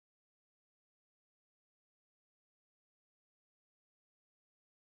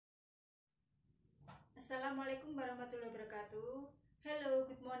Assalamualaikum warahmatullahi wabarakatuh. Hello,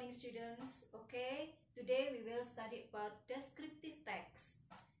 good morning students. Okay, today we will study about descriptive text.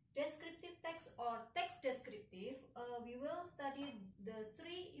 Descriptive text or text descriptive, we will study the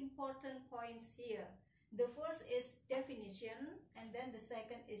three important points here. The first is definition, and then the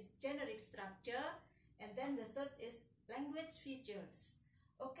second is generic structure, and then the third is language features.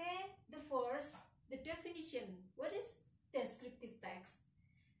 Okay, the first, the definition. What is descriptive text?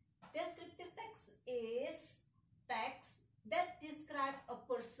 Descriptive text is text that describe a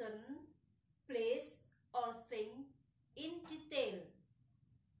person, place, or thing in detail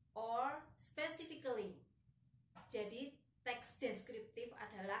or specifically. Jadi teks deskriptif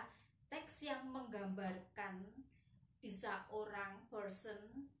adalah teks yang menggambarkan bisa orang,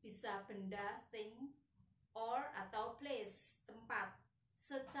 person, bisa benda, thing, or atau place, tempat,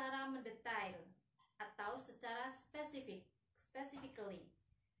 secara mendetail atau secara spesifik, specifically.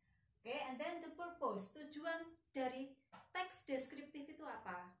 Oke, and then the purpose, tujuan dari teks deskriptif itu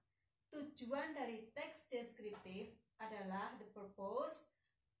apa? Tujuan dari teks deskriptif adalah the purpose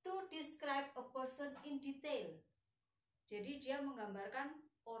to describe a person in detail. Jadi dia menggambarkan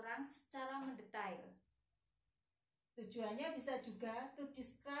orang secara mendetail. Tujuannya bisa juga to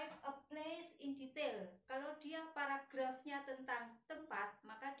describe a place in detail. Kalau dia paragrafnya tentang tempat,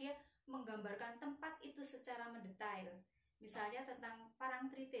 maka dia menggambarkan tempat itu secara mendetail. Misalnya tentang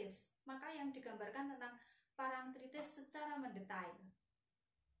parangtritis, maka yang digambarkan tentang parangtritis secara mendetail.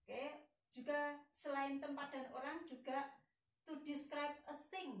 Oke, juga selain tempat dan orang juga to describe a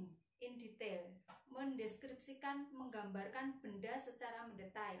thing in detail, mendeskripsikan, menggambarkan benda secara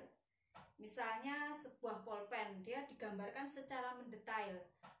mendetail. Misalnya sebuah pulpen, dia digambarkan secara mendetail.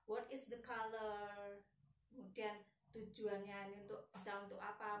 What is the color? Kemudian tujuannya ini bisa untuk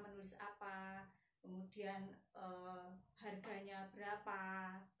apa, menulis apa, kemudian harganya berapa,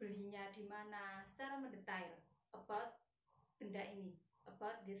 belinya di mana, secara mendetail about benda ini,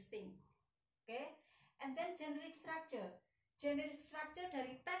 about this thing. Okay, and then generic structure. Generic structure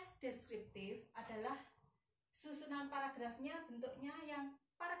dari teks deskriptif adalah susunan paragrafnya, bentuknya yang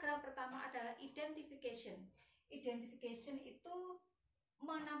paragraf pertama adalah identification. Identification itu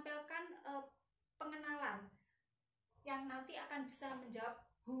menampilkan pengenalan yang nanti akan bisa menjawab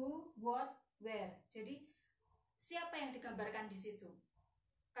who, what, where. Jadi siapa yang digambarkan di situ?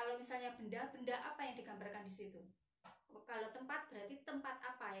 Kalau misalnya benda, benda apa yang digambarkan di situ? Kalau tempat, berarti tempat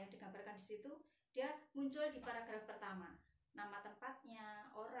apa yang digambarkan di situ? Dia muncul di paragraf pertama. Nama tempatnya,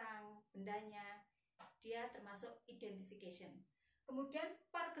 orang, bendanya, dia termasuk identification. Kemudian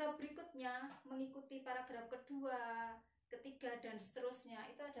paragraf berikutnya mengikuti paragraf kedua, ketiga, dan seterusnya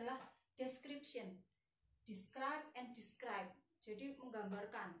itu adalah description. Describe and describe. Jadi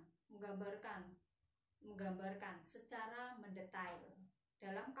menggambarkan secara mendetail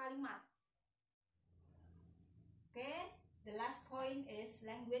dalam kalimat. Oke, the last point is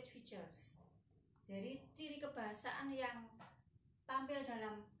language features. Jadi ciri kebahasaan yang tampil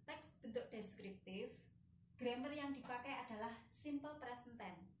dalam teks bentuk deskriptif. Grammar yang dipakai adalah simple present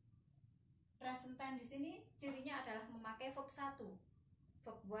tense. Present tense di sini cirinya adalah memakai verb 1,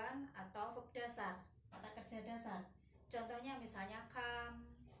 verb 1 atau verb dasar, kata kerja dasar. Contohnya misalnya come,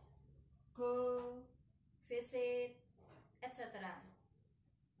 go, visit, etc.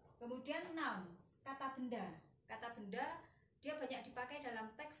 Kemudian noun, kata benda. Kata benda dia banyak dipakai dalam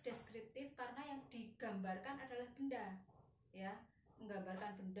teks deskriptif karena yang digambarkan adalah benda, ya,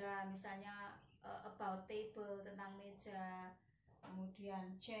 menggambarkan benda, misalnya about table, tentang meja,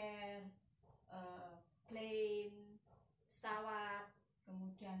 kemudian chair, plane, pesawat,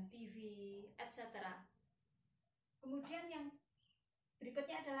 kemudian TV, etc. Kemudian yang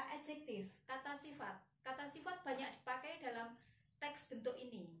berikutnya adalah adjektif, kata sifat. Kata sifat banyak dipakai dalam teks bentuk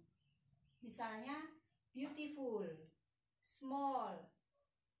ini. Misalnya beautiful, small,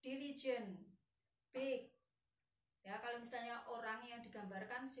 diligent, big. Ya, kalau misalnya orang yang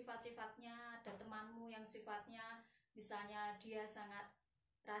digambarkan sifat-sifatnya, ada temanmu yang sifatnya misalnya dia sangat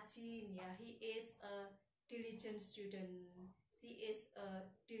rajin, ya, he is a diligent student, she is a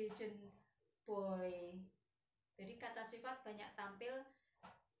diligent boy. Jadi kata sifat banyak tampil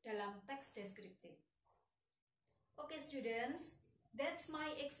dalam teks deskriptif. Okay students, that's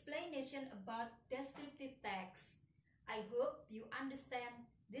my explanation about descriptive text. I hope you understand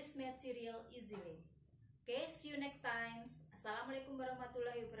this material easily. Okay, see you next time. Assalamualaikum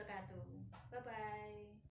warahmatullahi wabarakatuh. Bye-bye.